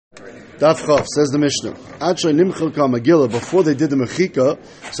Daf Chav, says the Mishnah. Actually, Nimchalka Megillah, before they did the Mechika,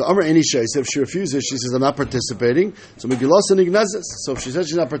 so Amr Eni Sheis, if she refuses, she says, I'm not participating. So Megillah Sinignazes. So if she says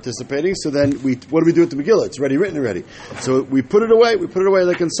she's not participating, so then what do we do with the Megillah? It's already written already. So we put it away. We put it away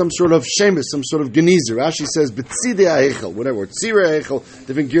like in some sort of shemus, some sort of genizer. Rashi says, B'tzidei ha'echel, whatever. Tzirei ha'echel.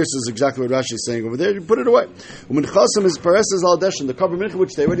 Different gears is exactly what Rashi is saying over there. You put it away. Umin Chasam is Pareses al Deshen, the Karban Mincha,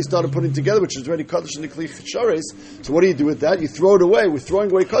 which they already started putting together, which is already Kaddish in the Kli Chares. So what do you do with that? You throw it away. With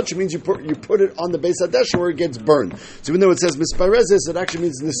throwing away Kaddish, it means you put it on the Beis HaDeshen where it gets burned. So even though it says Misparezes, it actually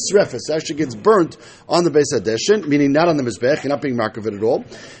means Nisrefes. It actually gets burnt on the Beis HaDeshen, meaning not on the Mizbech. You're not being marked of it at all.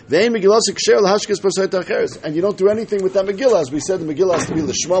 And you don't do anything with that Megillah. As we said, the Megillah has to be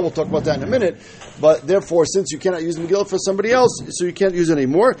Lishma. We'll talk about that in a minute. But therefore, since you cannot use the Megillah for somebody else, so you can't use it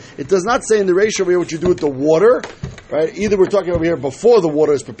anymore, it does not say in the ratio over here what you do with the water. Right? Either we're talking over here before the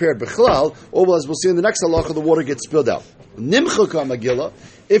water is prepared, Bechlal, or as we'll see in the next halacha, the water gets spilled out. Nimchaka Megillah,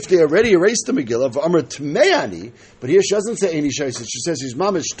 if they already erased the Megillah, v'amr tmeani, but here she doesn't say Eini Shaisis, she says she's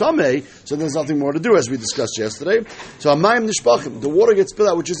mamish tamei, so there's nothing more to do, as we discussed yesterday. So Amayim Nishpachim, the water gets spilled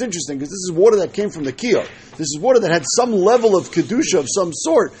out, which is interesting, because this is water that came from the Kiyah. This is water that had some level of Kedusha of some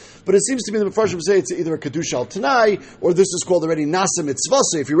sort, but it seems to me the Mefarshim say it's either a Kedusha al Tanai, or this is called already Nasa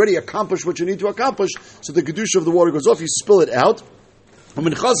Mitzvasa. If you already accomplish what you need to accomplish, so the Kedusha of the water goes off, you spill it out. And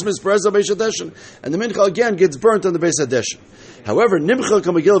the mincha again gets burnt on the Beis HaDeshen. However,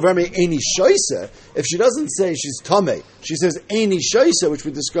 if she doesn't say she's tamei, she says Eini Shaisa, which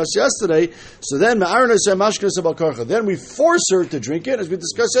we discussed yesterday, so then then we force her to drink it. As we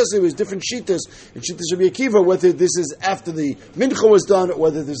discussed yesterday, it was different shittas. In shittas Rabbi Akiva, whether this is after the mincha was done, or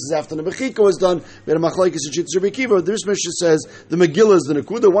whether this is after the mechika was done. We had a machlokes in shittas Rabbi Akiva. This Mishnah says the Megillah is the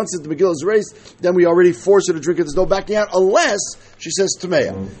Nakuda. Once the Megillah is raised, then we already force her to drink it. There's no backing out, unless she says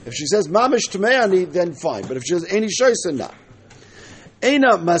Tameya. If she says Mamish Tameya, then fine. But if she says Eini Shaisa, not.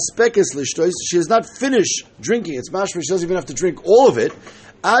 Eina maspekes lishtois. She has not finished drinking. It's mashma. She doesn't even have to drink all of it.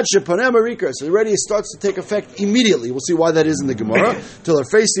 Ad shepaneh marika. So already it starts to take effect immediately. We'll see why that is in the Gemara. Till her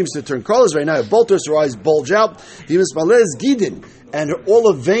face seems to turn colors. Right now, bolters, her eyes bulge out. Himis malez gidin. And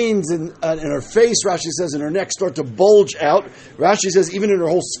all the veins in her face, Rashi says, in her neck start to bulge out. Rashi says even in her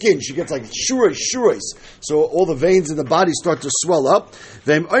whole skin, she gets like shurais. So all the veins in the body start to swell up.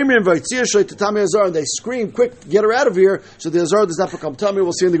 And they scream, quick, get her out of here. So the Azar does not become tummy.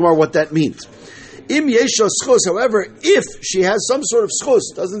 We'll see in the Gemara what that means. However, if she has some sort of schus,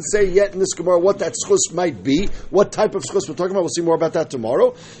 doesn't say yet in this Gemara what that schus might be, what type of schus we're talking about, we'll see more about that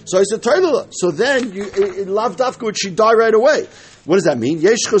tomorrow. So I said, so then, lav dafka, would she die right away? What does that mean?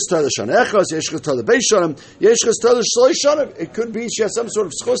 It could be she has some sort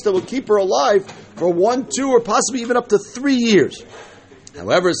of schus that will keep her alive for 1, 2, or possibly even up to 3 years.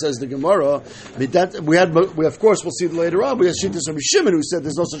 However, says the Gemara, we of course we'll see it later on. We have Shittas Rabbi Shimon who said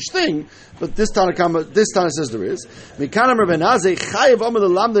there's no such thing, but this Tana says there is. He said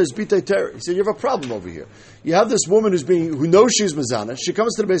you have a problem over here. You have this woman who knows she's Mazana. She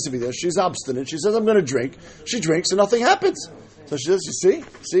comes to the base of Eidah. She's obstinate. She says I'm going to drink. She drinks and nothing happens. So she says, you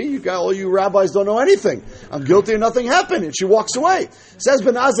see, you got all you rabbis don't know anything. I'm guilty and nothing happened. And she walks away. Says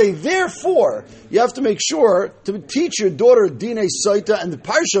Ben Azai, therefore, you have to make sure to teach your daughter Dinei Soita and the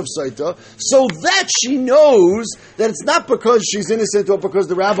Parsha of Soita so that she knows that it's not because she's innocent or because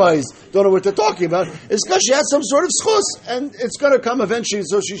the rabbis don't know what they're talking about. It's because she has some sort of schus. And it's going to come eventually.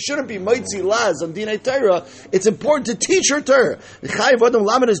 So she shouldn't be Maitzi Laz on Dinei Torah. It's important to teach her Torah.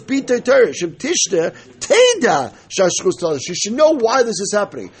 She should know why this is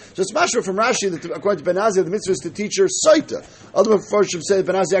happening. So it's mashma from Rashi that according to Ben Azai, the mitzvah is to teach her Saita. Other Mepharshim say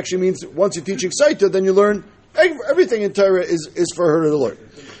Ben Azai actually means once you're teaching Saita, then you learn everything in Torah is for her to learn.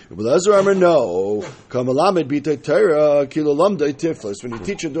 No. When you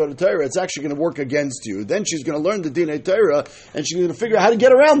teach your daughter Torah, it's actually going to work against you. Then she's going to learn the Dinei Torah, and she's going to figure out how to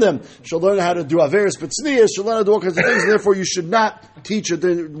get around them. She'll learn how to do Averis B'tznius, she'll learn how to do all kinds of things, and therefore you should not teach a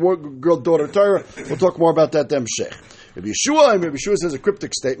girl daughter Torah. We'll talk more about that then, Sheikh. Rabbi Yeshua says a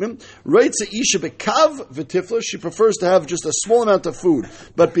cryptic statement. She prefers to have just a small amount of food,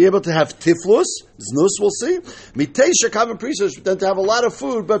 but be able to have tiflus, znus, we'll see. Then to have a lot of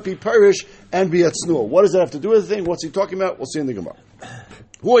food, but be perish and be at snur. What does that have to do with the thing? What's he talking about? We'll see in the Gemara.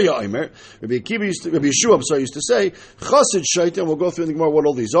 Rabbi Yeshua used to say, Chassid Shaita, and we'll go through in the Gemara what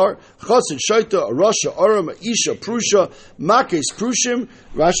all these are. Chassid Shaita, a Rasha, Aram, a Isha, Prusha, Makes Prushim.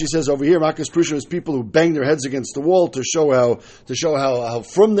 Rashi says over here, Makes Prushim is people who bang their heads against the wall to show how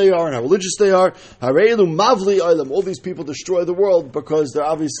frum they are and how religious they are. Hareilu Mavli Ilam, all these people destroy the world because they're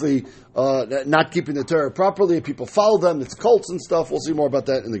obviously not keeping the Torah properly. People follow them, it's cults and stuff. We'll see more about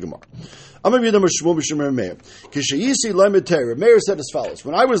that in the Gemara. Meir said as follows.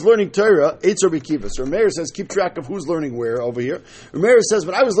 when I was learning Torah, Eitz Rabbi Akiva. So Meir says, keep track of who's learning where over here. Meir says,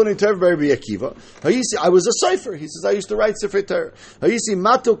 when I was learning Torah by Rabbi Akiva, I was a cipher. He says, I used to write Sefer Torah. We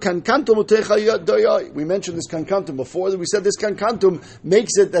mentioned this kankantum before. We said this kankantum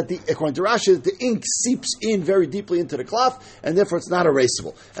makes it that according to Rashi, that the ink seeps in very deeply into the cloth, and therefore it's not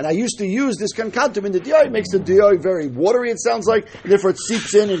erasable. And I used to use this kankantum in the diyai. It makes the diyai very watery, it sounds like, and therefore it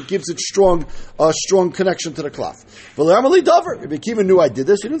seeps in and gives it strong connection to the cloth. Rabbi Akiva knew I did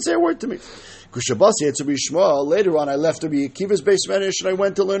this. He didn't say a word to me. Later on, I left Rabbi Akiva's base medrash and I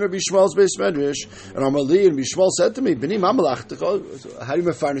went to learn Rabbi Shmuel's base medrash. And Amali and Rabbi Shmuel said to me, "Bini mamalach, how do you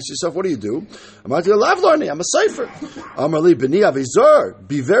mefarnes yourself? What do you do?" I'm a cipher. Amali, Bini avizar,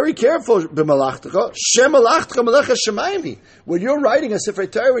 be very careful. B'malachtecha, shemalachtecha melecha shemayimi. When you're writing a sefer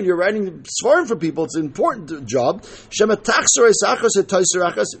Torah, when you're writing svarim for people, it's an important job. Shematachsor esachos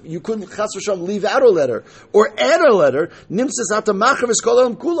etoyserachas. You couldn't chas v'sham leave out a letter or add a letter. Nimsas atamachav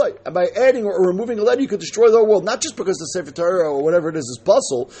eskolam kulay. And by adding or removing a letter, you could destroy the whole world. Not just because the Sefer Torah or whatever it is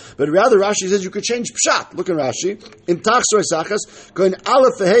puzzle, but rather Rashi says you could change pshat. Look at Rashi. Im tachsor esachas going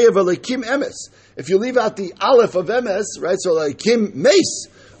aleph veheya v'leikim emes. If you leave out the aleph of emes, right? So leikim meis.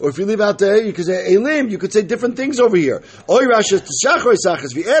 Or if you leave out the, you could say elim, you could say different things over here. Oy Rashi t'shachor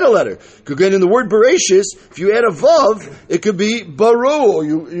esachas. If you add a letter, could get in the word bereshis. If you add a vav, it could be baru. Or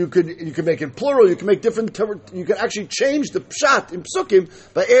you could make it plural. You can make different. You can actually change the pshat in psukim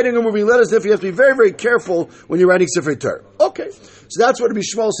by adding or moving letters. Therefore, you have to be very, very careful when you're writing Sefer Torah. Okay, so that's what Rabbi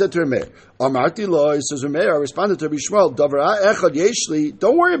Shmuel said to Meir. Amarti lo, he says Meir. I responded to Rabbi Shmuel. Davar echad yeshli.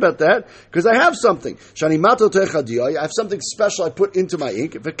 Don't worry about that because I have something. Shani mato techadiyah. I have something special I put into my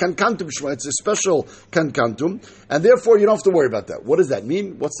ink. If it kankantum shmuel, it's a special kankantum, and therefore you don't have to worry about that. What does that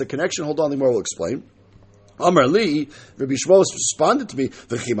mean? What's the connection? Hold on, the more will explain. Amar li, Rabbi Shmuel responded to me,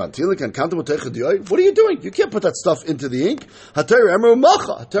 what are you doing? You can't put that stuff into the ink.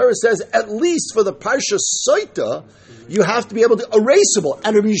 Hatara says, at least for the Parsha Soita, you have to be able to erasable.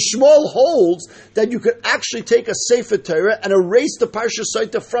 And Rabbi Shmuel holds that you could actually take a Sefer Torah and erase the Parsha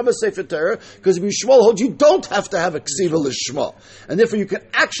Soita from a Sefer Torah, because Rabbi Shmuel holds you don't have to have a Ksiva Lishma. And therefore you can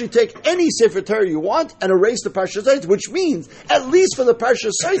actually take any Sefer Torah you want and erase the Parsha Soita, which means, at least for the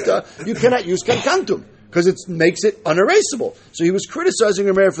Parsha Soita, you cannot use Kankantum, because it makes it unerasable. So he was criticizing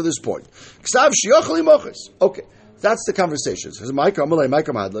Rameir for this point. Okay, that's the conversation. He says,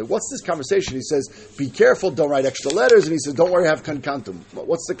 what's this conversation? He says, be careful, don't write extra letters, and he says, don't worry, have kankantum.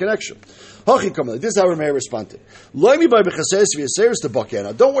 What's the connection? This is how Rameir responded.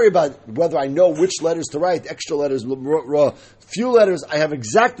 Don't worry about whether I know which letters to write, extra letters, few letters. I have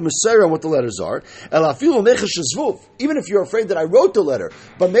exact Messiah on what the letters are. Even if you're afraid that I wrote the letter,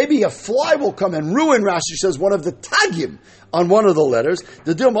 but maybe a fly will come and ruin, Rashi says, one of the tagim on one of the letters.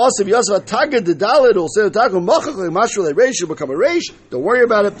 The Dilm also Yasva Tagad the Dalit will say the Tagum Machakli Mashul Reish will become a Reish. Don't worry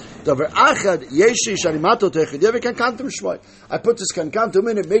about it. Davar Achad Yeshi Shanimato Techid Kankantum Shmoy. I put this kankantum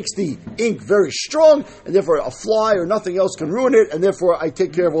in, it makes the ink very strong, and therefore a fly or nothing else can ruin it, and therefore I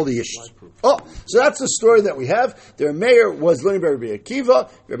take care of all the issues. Oh, so that's the story that we have. Their mayor was learning by Rabbi Akiva.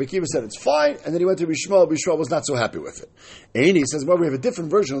 Rabbi Akiva said it's fine, and then he went to Rabbi Shmuel. Rabbi Shmuel was not so happy with it. Aini says, well, we have a different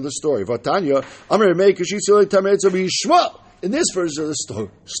version of the story. Vatanya, Amar Meir Kashisi Tameretz Rabbi Shmuel. In this version of the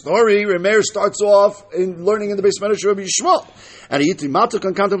story, Rameir starts off in learning in the base medrash of Rabbi Shmuel. And Rabbi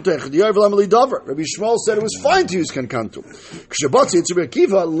Shmuel said it was fine to use kankantum.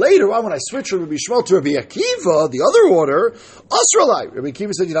 Later on, when I switched from Rabbi Shmuel to Rabbi Akiva, the other order, Asralai. Rabbi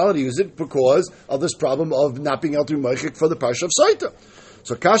Akiva said you're not allowed to use it because of this problem of not being able to be meichik for the parsha of Saita.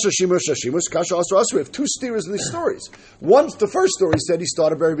 So Kasha Shimush Hashimush, Kasha Asra Asra. We have two steers in these stories. Once the first story said he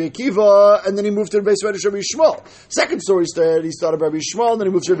started by Rabbi Akiva, and then he moved to the base medrash Rabbi Shmuel. Second story said he started by Rabbi Shmuel, and then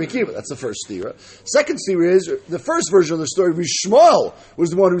he moved to Rabbi Akiva. That's the first steer. Second steer is the first version of the story. Rabbi Shmuel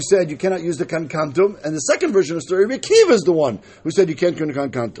was the one who said you cannot use the kankantum, and the second version of the story, Rabbi Akiva is the one who said you can't use the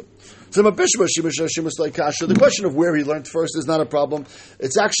kankantum. So the question of where he learned first is not a problem.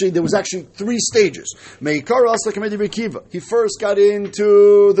 There was actually three stages. He first got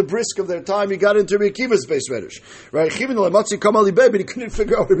into the brisk of their time. He got into Rabbi Akiva's base medrash, right? But he couldn't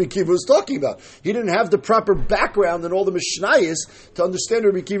figure out what Rabbi Akiva was talking about. He didn't have the proper background and all the mishnayos to understand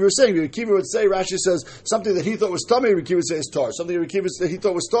what Rabbi Akiva was saying. Rabbi Akiva would say, Rashi says, something that he thought was tummy, Rabbi Akiva would say is tar. Something that Rabbi Akiva said he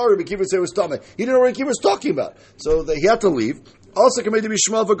thought was tar, Rabbi Akiva would say was tummy. He didn't know what Rabbi Akiva was talking about. So he had to leave. Also, Kamei Rabbi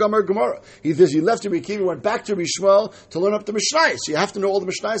Shmuel v'Gamar Gemara. He left Rabbi Akiva, went back to Rabbi Shmuel to learn up the Mishnayos. So you have to know all the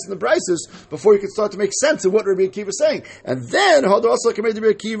Mishnayos and the Brises before you can start to make sense of what Rabbi Akiva is saying. And then, also Kamei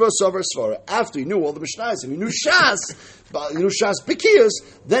Rabbi Akiva Sover Svara. After you knew all the Mishnayos and you knew Shas Bikiyas,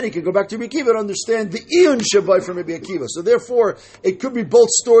 then he could go back to Rabbi Akiva and understand the Iyun Shabai from Rabbi Akiva. So therefore, it could be both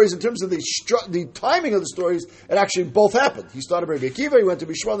stories in terms of the timing of the stories. It actually both happened. He started by Rabbi Akiva, he went to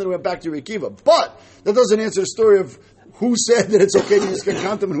Rabbi Shmuel, then he went back to Rabbi Akiva. But that doesn't answer the story of who said that it's okay to use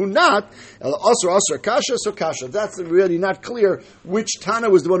kankantum and who not. Asr, kasha, so kasha. That's really not clear which Tana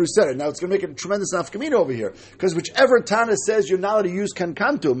was the one who said it. Now it's going to make a tremendous nafkamina over here. Because whichever Tana says you're not allowed to use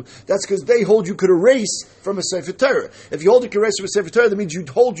kankantum, that's because they hold you could erase from a Sefer Torah. If you hold you could erase from a Sefer Torah, that means you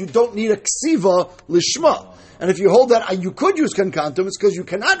hold you don't need a ksiva lishma. And if you hold that you could use kankantum, it's because you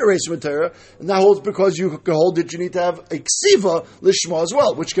cannot erase from a Torah, and that holds because you can hold it, you need to have a ksiva lishma as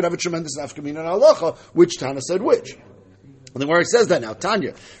well, which can have a tremendous nafkamina in halacha, which Tana said which. And the Gemara says that now.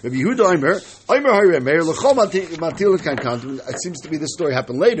 Tanya, Rabbi Yehuda Omer, it seems to be this story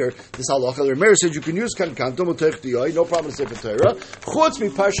happened later. This halacha, the Rameir said you can use kankantum, no problem to say for Torah. Chutz mi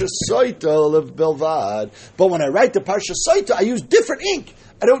parsha soita belvad. But when I write the parsha soita, I use different ink.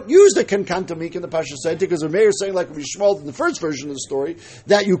 I don't use the kankantum ink in the parsha soita because the Rameir is saying, like Rabbi Shmuel in the first version of the story,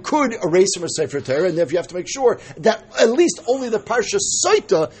 that you could erase from a Sefer Torah, and therefore you have to make sure that at least only the parsha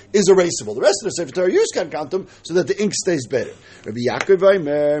soita is erasable. The rest of the Sefer Torah use kankantum so that the ink stays better. Rabbi Yaakov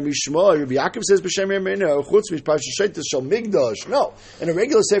says b'shem Yermino chutz mishparsha sheitas shel migdash. No, in a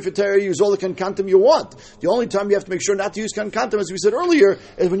regular Sefer Torah, you use all the kankantum you want. The only time you have to make sure not to use kankantum, as we said earlier,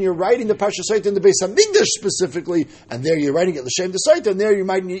 is when you're writing the parsha sheitas in the Beis Hamikdash specifically, and there you're writing it l'shem the sheitas, and there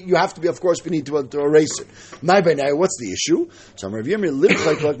you have to be, of course, we need to erase it. My benayu, what's the issue? So Rabbi Yirmiyah lives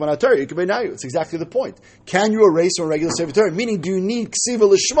like manatar. You can benayu. It's exactly the point. Can you erase from a regular Sefer Torah? Meaning, do you need ksiva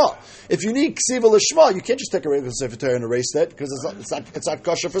l'shma? If you need ksiva l'shma, you can't just take a regular Sefer Torah and erase that because it's not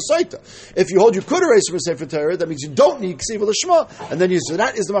kosher for soita. If you hold you could erase from a Sefer Torah, that means you don't need ksiva l'shma, and then so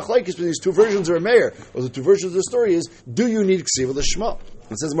that is the machlekes between these two versions of a mayor, or the two versions of the story is: do you need ksiva l'shma?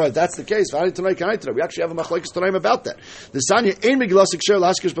 It says, well, that's the case. We actually have a machlekes tanaim about that. The Sanya ain't megilasik shel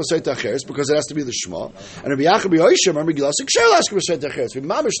laskish b'soita acheres because it has to be the shma. And Rabbi Yaakov Yoishem are megilasik shel laskish b'soita acheres. We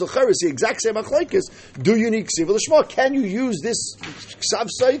mamish l'cheres the exact same machlekes. Do you need ksiva l'shma? Can you use this ksav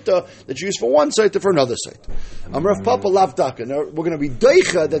soita that you use for one soita for another soita? Amrav Papa lav daka. Now we're going to be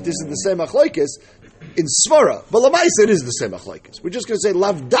deicha that this is the same machlekes in svara, but lamaisa it is the same machlekes. We're just going to say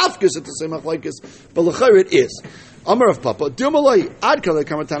lav dafkas it's the same machlekes, but l'chayr it is. Amar of Papa, Dumalai, Ad Kale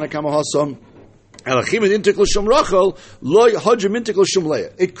Kamatana Kamahasam, Elachim and Intik L'Shum Rachel, Loy Hajim Intik L'Shum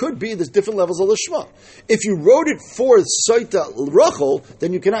Leah. It could be there's different levels of Lishma. If you wrote it for Soita Rachel,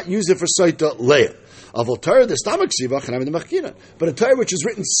 then you cannot use it for Soita Leah. Avol Torah the Stam Ksiva Chanam the Machkina. But a Torah which is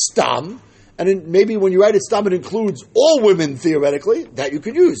written Stam, and maybe when you write it Stam, it includes all women theoretically, that you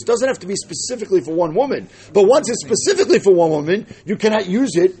can use. It doesn't have to be specifically for one woman. But once it's specifically for one woman, you cannot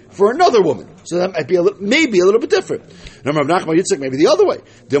use it for another woman. So that might be maybe a little bit different. Maybe the other way.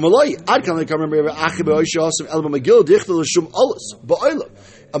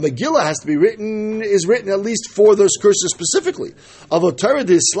 A Megillah has to be written at least for those curses specifically. When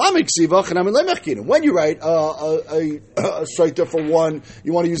you write a Saita for one,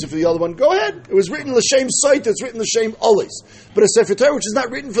 you want to use it for the other one, go ahead. It was written l'shem Saita, it's written l'shem Olis. But a Sefer Torah which is not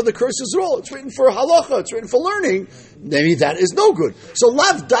written for the curses at all, it's written for halacha, it's written for learning, maybe that is no good. So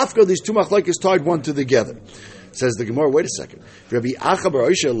lav dafka, these two machlekes tied one together. Says the Gemara, wait a second. Rabbi Acha bar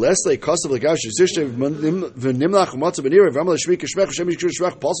Oisha Leslie Kosav Lagash Zishte V'Nimlach Umatzav Benira V'Amal Shmik Shmech Hashem Yishkir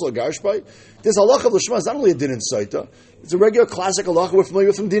Shmech Pasal Garshbai. This halacha of Lishma is not only a din in Saita, it's a regular classic halacha we're familiar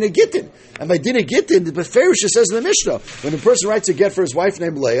with from Dina Gittin. And by Dina Gittin, the Beferish says in the Mishnah, when a person writes a get for his wife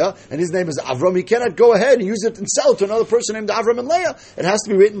named Leah, and his name is Avram, he cannot go ahead and use it and sell it to another person named Avram and Leah. It has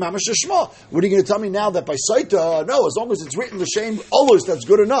to be written Mamash Shema. What are you going to tell me now that by Saita, no, as long as it's written L'Shem Olos, that's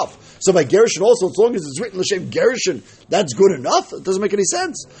good enough. So by Gershon also, as long as it's written L'Shem Gershon, that's good enough? It doesn't make any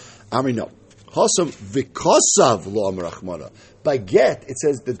sense. I mean, no. Hasam v'kosav lo amrachmana. By get, it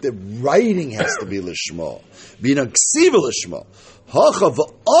says that the writing has to be lishma. Bina ksiva lishma. Hacha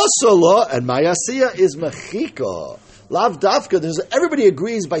v'asala, and mayasiya is mechika. Lav dafka, everybody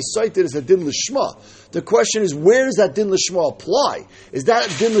agrees by sight that it's a din lishma. The question is, where does that din lishma apply? Is that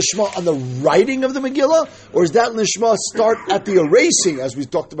din lishma on the writing of the Megillah? Or is that lishma start at the erasing, as we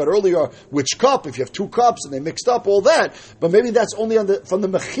talked about earlier, which cup, if you have two cups and they mixed up, all that. But maybe that's only from the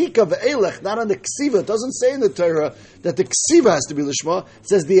mechika ve'elech, not on the ksiva. It doesn't say in the Torah that the ksiva has to be lishma. It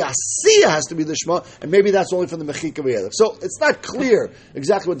says the asiya has to be lishma, and maybe that's only from the mechika ve'elech. So it's not clear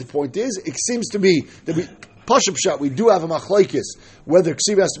exactly what the point is. It seems to be that Pashup shot, we do have a machlokes whether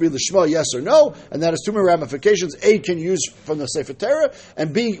ksiva has to be l'shma, yes or no, and that has two more ramifications. A, can you use from the Sefer Torah,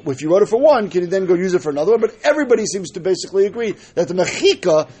 and B, if you wrote it for one, can you then go use it for another one? But everybody seems to basically agree that the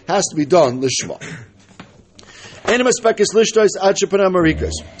mechika has to be done l'shma. It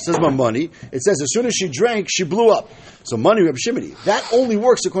says my money. It says as soon as she drank, she blew up. So money, Reb Shimon. That only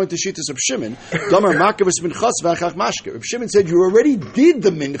works according to Shittas Reb Shimon. Reb Shimon said you already did the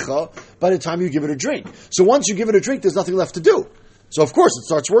mincha by the time you give it a drink. So once you give it a drink, there's nothing left to do. So of course it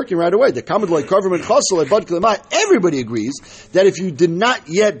starts working right away. Everybody agrees that if you did not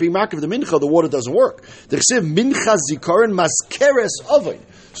yet be mark of the mincha, the water doesn't work.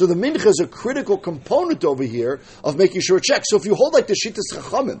 So the mincha is a critical component over here of making sure it checks. So if you hold like the Shittas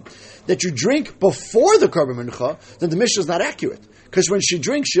Chachamim, that you drink before the Karban Mincha, then the Mishnah is not accurate. Because when she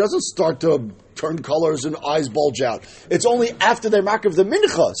drinks, she doesn't start to turn colors and eyes bulge out. It's only after they mark of the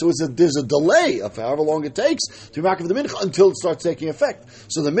mincha. So there's a delay of however long it takes to mark of the mincha until it starts taking effect.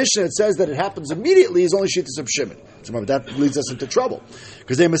 So the Mishnah, it says that it happens immediately, is only Shittas of Shimon. So remember, that leads us into trouble.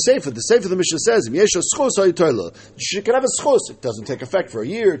 Because they have a sefer. The sefer of the Mishnah says, she can have a schos. It doesn't take effect for a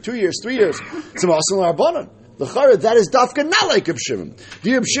year, 2 years, 3 years. That is dafka not like Reb Shimon.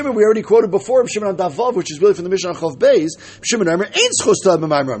 The Reb Shimon we already quoted before, Reb Shimon on Daf Vav, which is really from the Mishnah on Chav Beis. Reb Shimon ain't schos to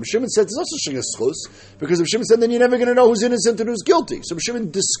Reb Shimon said there's no such thing as schos, because Reb Shimon said then you're never going to know who's innocent and who's guilty. So Reb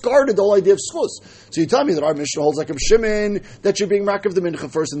Shimon discarded the whole idea of schos. So you tell me that our Mishnah holds like Reb Shimon, that you're being mark of the mincha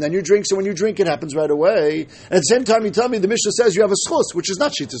first and then you drink. So when you drink, it happens right away. And at the same time, you tell me the Mishnah says you have a schos, which is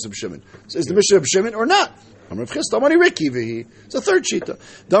not Shittas Reb Shimon. So is the Mishnah Reb Shimon or not? It's a third shita.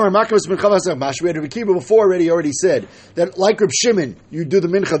 We had Reb Kiva before already said that like Reb Shimon, you do the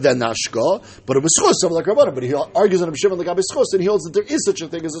mincha then nashka, but it was schos, like Rabbanan. But he argues on Reb Shimon like Abba schos, and he holds that there is such a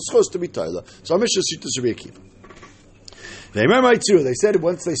thing as a schos to be taila. So our Mishnah shita is Reb Kiva. They remember too. They said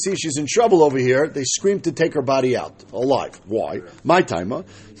once they see she's in trouble over here, they scream to take her body out alive. Why? My timer.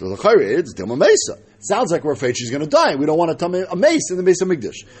 So the chayre it's dilma mesa. Sounds like we're afraid she's going to die. We don't want to tell a mace in the Beis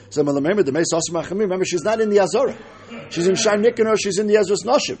HaMikdash. So remember, the mace also machamim. Remember, she's not in the Azorah. She's in Shai Nikanor. She's in the Ezras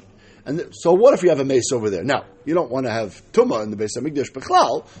Nashim. And so, what if you have a mace over there? Now, you don't want to have tumah in the Beis HaMikdash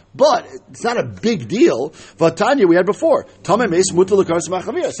b'chlal, but it's not a big deal. Vatanya we had before. Tamei mace mutar l'karos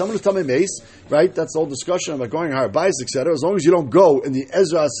machamir. Someone who's tamei mace, right? That's the whole discussion about going higher bias, etc. As long as you don't go in the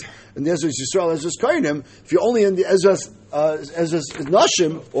Ezras Yisrael, Ezras Kainim, if you're only in the Ezras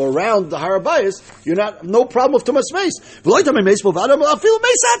Nashim or around the Harabayas, you're no problem with Tumas Mace. You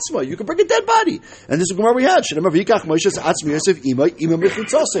can bring a dead body. And this is where we had.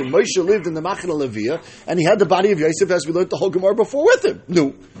 Moshe lived in the Machna Levia, and he had the body of Yosef, as we learned the whole Gemara before, with him.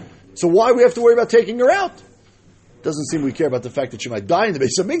 No. So why do we have to worry about taking her out? Doesn't seem we care about the fact that she might die in the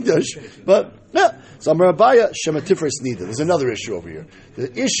Beis HaMikdash, but yeah. So Amar Abaya, Shema Tifres Nida. There's another issue over here.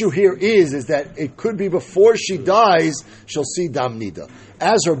 The issue here is that it could be before she dies, she'll see Dam Nida.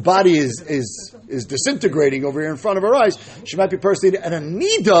 As her body is disintegrating over here in front of her eyes, she might be personally, and a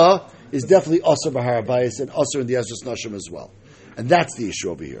Nida is definitely Asr Bahar Abayas and Asr in the Ezras Nashim as well. And that's the issue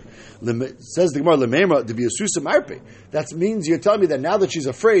over here. Says the Gemara, Lemema to be a Susa Marpe. That means you're telling me that now that she's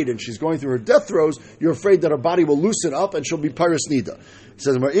afraid and she's going through her death throes, you're afraid that her body will loosen up and she'll be Paris Nida. It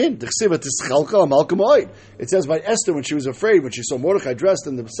says, it says by Esther, when she was afraid, when she saw Mordechai dressed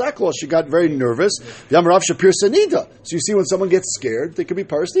in the sackcloth, she got very nervous. So you see, when someone gets scared, they could be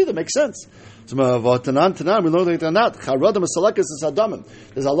Paris Nida. Makes sense. We learned there's a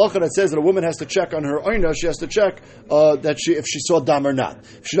halacha that says that a woman has to check on her oina. She has to check if she saw dam or not.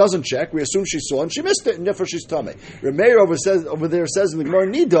 If she doesn't check, we assume she saw and she missed it, and therefore she's tamei. Remeir over there says in the Gemara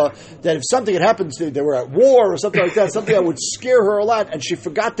Nida that if something had happened, they were at war or something like that, something that would scare her a lot, and she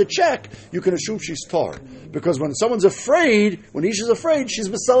forgot to check, you can assume she's tar. Because when someone's afraid, when Isha's afraid, she's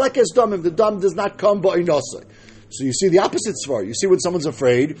mesalekes damim. The dam does not come ba'inasei. So you see the opposite svar. You see when someone's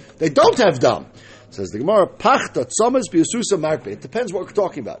afraid, they don't have dam. Says the Gemara, Pachta tzomas biususa marpe. It depends what we're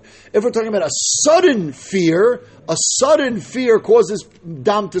talking about. If we're talking about a sudden fear causes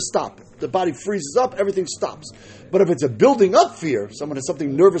dam to stop. The body freezes up, everything stops. But if it's a building up fear, someone has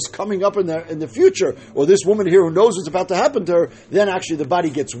something nervous coming up in the future, or this woman here who knows what's about to happen to her, then actually the body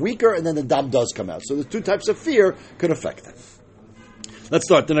gets weaker and then the dam does come out. So the two types of fear could affect that. Let's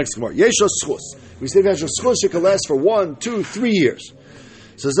start the next Gemara. Yesha schus. We say that schus could last for 1, 2, 3 years.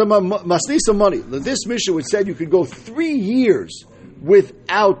 So masnisa money. This mission would say you could go 3 years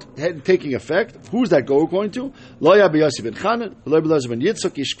without taking effect. Who's that go according to? We're going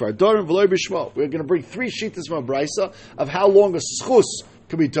to bring 3 shittas from a brisa of how long a schus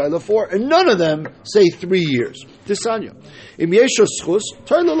can be Taila for, and none of them say 3 years. Tisanya. Im yesho schus,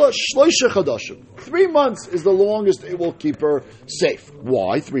 Taila lo shloisha chadashim. 3 months is the longest it will keep her safe.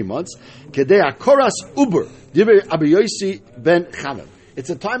 Why 3 months? Kedei akoras uber, divrei Abi Yosi ben Chanan. It's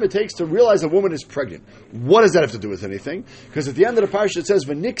the time it takes to realize a woman is pregnant. What does that have to do with anything? Because at the end of the parasha it says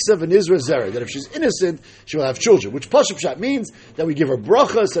v'niksa v'nizra zera, that if she's innocent, she will have children. Which Pashup Pshat means that we give her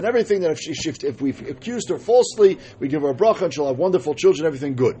brachas and everything. That if we've accused her falsely, we give her a bracha and she'll have wonderful children.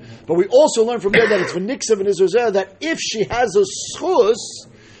 Everything good. But we also learn from there that it's v'niksa v'nizra zera, that if she has a schus,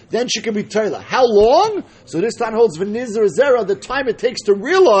 then she can be Taila. How long? So this time holds v'nizra zera, the time it takes to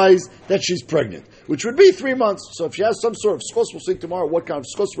realize that she's pregnant, which would be 3 months. So if she has some sort of schus, we'll see tomorrow what kind of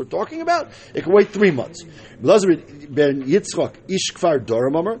schus we're talking about. It can wait 3 months. Ben Yitzchak ish kfar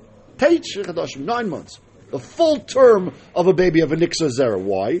doram amar 9 months. The full term of a baby of a niksa zera.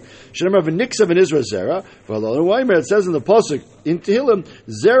 Why? Shemar of a niksa of an Israel zera. It says in the pasuk in Tehillim,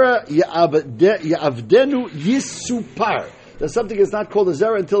 zera ya'avdenu yisupar. That something is not called a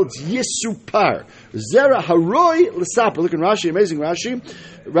zera until it's yisupar. Zera haroi l'saper. Look in Rashi, amazing Rashi.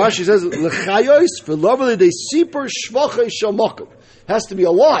 Rashi says l'chayos v'loveli de sipur shvachei shalmakum. Has to be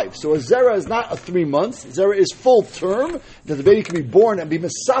alive. So a zera is not a 3 months. Zera is full term that the baby can be born and be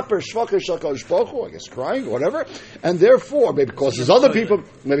mesaper shvachei shakadosh baruch hu, I guess crying, whatever. And therefore, maybe causes other people.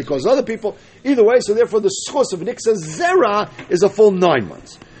 Either way, so therefore the schus of niksa zera is a full 9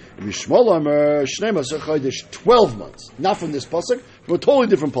 months. 12 months. Not from this pasuk, from a totally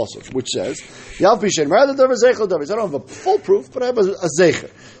different pasuk, which says, I don't have a full proof, but I have a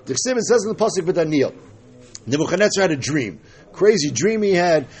zecher. The Chsiv says in the pasuk with Daniel, Nebuchadnezzar had a dream. Crazy dream he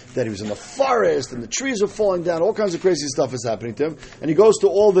had, that he was in the forest and the trees were falling down, all kinds of crazy stuff is happening to him, and he goes to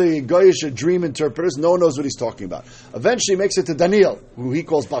all the Goyish dream interpreters, no one knows what he's talking about. Eventually he makes it to Daniel, who he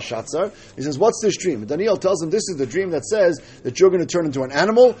calls Bashatzar. He says, what's this dream? And Daniel tells him, this is the dream that says that you're going to turn into an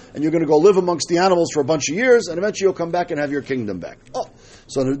animal, and you're going to go live amongst the animals for a bunch of years, and eventually you'll come back and have your kingdom back. Oh,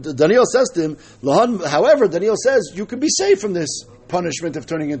 so Daniel says to him, however, Daniel says, you can be saved from this punishment of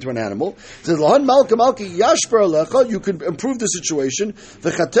turning into an animal. He says, you can improve the situation.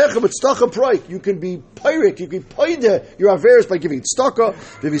 You can be pyrik, you can paida your averes by giving tzedakah.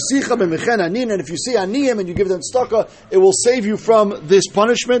 And if you see aniyim and you give them tzedakah, it will save you from this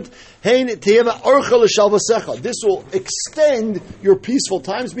punishment. This will extend your peaceful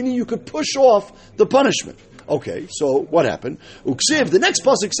times, meaning you could push off the punishment. Okay, so what happened? Uksiv, the next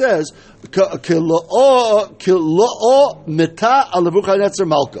pasuk says,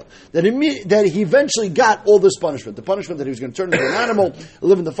 that he eventually got all this punishment. The punishment that he was going to turn into an animal,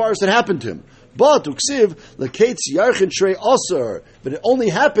 live in the forest, it happened to him. But Uksiv, but it only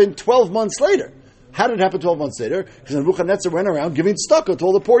happened 12 months later. How did it happen 12 months later? Because Nebuchadnezzar went around giving tzedakah to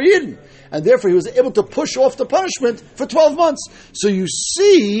all the poor Yidden. And therefore he was able to push off the punishment for 12 months. So you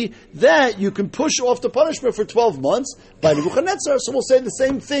see that you can push off the punishment for 12 months by Nebuchadnezzar. So we'll say the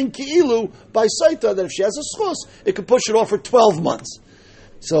same thing, Ki'ilu, by Saita, that if she has a schus, it can push it off for 12 months.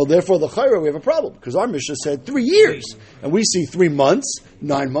 So therefore the Chayra, we have a problem. Because our Mishnah said 3 years. And we see 3 months,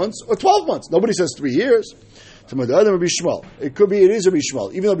 9 months, or 12 months. Nobody says 3 years. It could be, it is a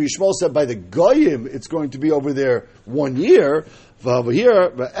Bishmal. Even though Bishmal said by the Goyim, it's going to be over there 1 year. Over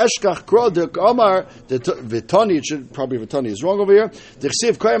here, Eshkach Krodek Omar, Vitani, it should probably Vitani is wrong over here. The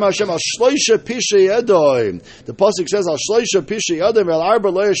pasuk says, Al Shloisha Pisha Yadim El Arba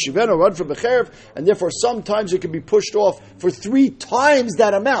Lo Yeshivenu Run from Becherev, and therefore sometimes it can be pushed off for 3 times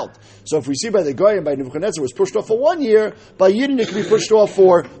that amount. So if we see by the Goyim, by Nebuchadnezzar, it was pushed off for 1 year, by Yidden it can be pushed off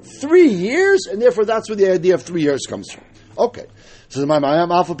for 3 years, and therefore that's where the idea of 3 years comes from. Okay. So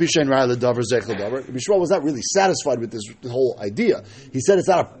Bishmal was not really satisfied with this whole idea. He said it's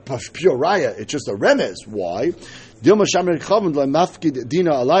not a pure raya, it's just a remez. Why? That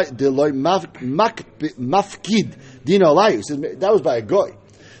was by a goy.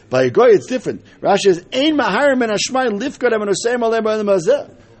 By a goy, it's different. Rashi says,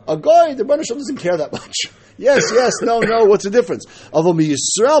 a guy, the Rebbeinu Shalom doesn't care that much. Yes, no, what's the difference?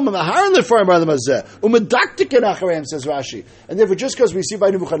 Says Rashi. And therefore, just because we see by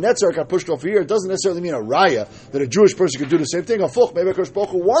Nebuchadnezzar got pushed off here, it doesn't necessarily mean a raya, that a Jewish person could do the same thing. Maybe Akash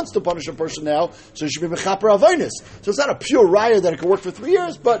Baruch Hu wants to punish a person now, so he should be mechaper avainis. So it's not a pure raya that it can work for 3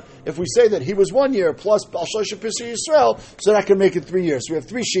 years, but if we say that he was 1 year plus Al Shloisha Pisei Yisrael, so that can make it 3 years. So we have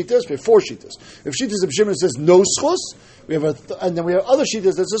 3 shittas, we have 4 shittas. If shittas of Shimon says no schus, and then we have other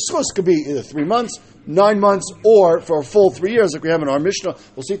shittas that says schus could be either 3 months, 9 months, or for a full 3 years, like we have in our Mishnah.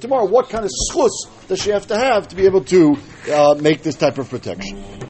 We'll see tomorrow what kind of schus does she have to be able to make this type of protection.